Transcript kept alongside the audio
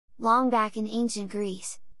Long back in ancient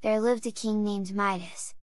Greece, there lived a king named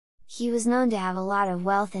Midas. He was known to have a lot of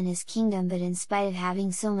wealth in his kingdom, but in spite of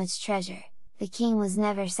having so much treasure, the king was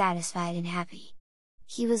never satisfied and happy.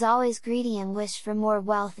 He was always greedy and wished for more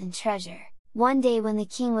wealth and treasure. One day when the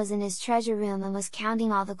king was in his treasure room and was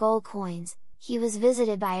counting all the gold coins, he was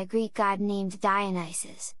visited by a Greek god named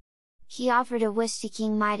Dionysus. He offered a wish to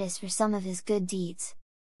King Midas for some of his good deeds.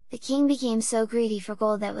 The king became so greedy for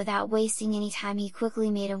gold that without wasting any time he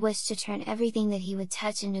quickly made a wish to turn everything that he would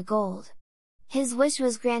touch into gold. His wish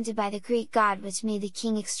was granted by the Greek god, which made the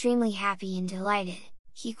king extremely happy and delighted.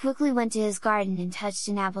 He quickly went to his garden and touched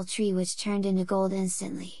an apple tree, which turned into gold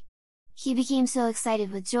instantly. He became so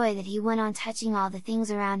excited with joy that he went on touching all the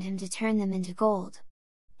things around him to turn them into gold.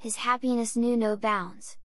 His happiness knew no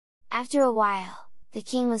bounds. After a while, the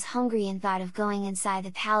king was hungry and thought of going inside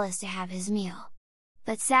the palace to have his meal.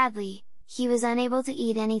 But sadly, he was unable to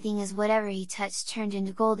eat anything, as whatever he touched turned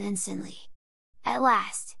into gold instantly. At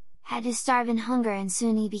last, had to starve in hunger, and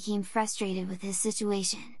soon he became frustrated with his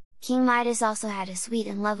situation. King Midas also had a sweet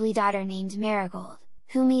and lovely daughter named Marigold,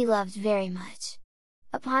 whom he loved very much.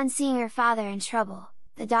 Upon seeing her father in trouble,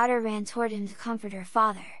 the daughter ran toward him to comfort her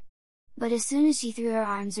father. But as soon as she threw her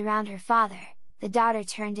arms around her father, the daughter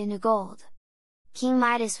turned into gold. King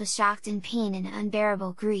Midas was shocked in pain and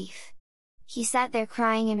unbearable grief. He sat there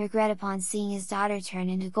crying in regret upon seeing his daughter turn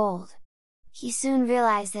into gold. He soon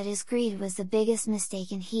realized that his greed was the biggest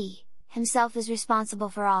mistake, and he, himself, is responsible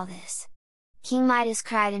for all this. King Midas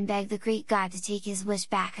cried and begged the Greek god to take his wish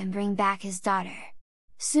back and bring back his daughter.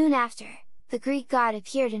 Soon after, the Greek god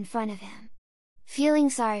appeared in front of him. Feeling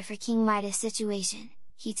sorry for King Midas' situation,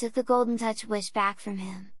 he took the golden touch wish back from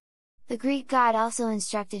him. The Greek god also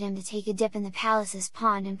instructed him to take a dip in the palace's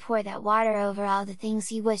pond and pour that water over all the things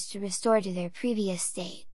he wished to restore to their previous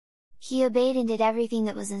state. He obeyed and did everything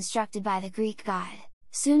that was instructed by the Greek god.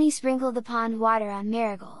 Soon he sprinkled the pond water on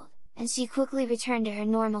Marigold, and she quickly returned to her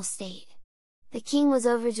normal state. The king was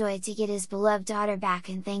overjoyed to get his beloved daughter back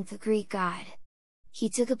and thanked the Greek god. He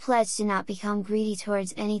took a pledge to not become greedy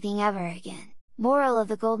towards anything ever again. Moral of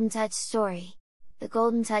the Golden Touch story: the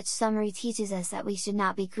Golden Touch summary teaches us that we should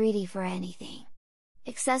not be greedy for anything.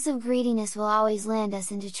 Excessive greediness will always land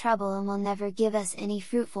us into trouble and will never give us any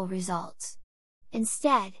fruitful results.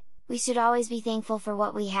 Instead, we should always be thankful for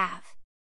what we have.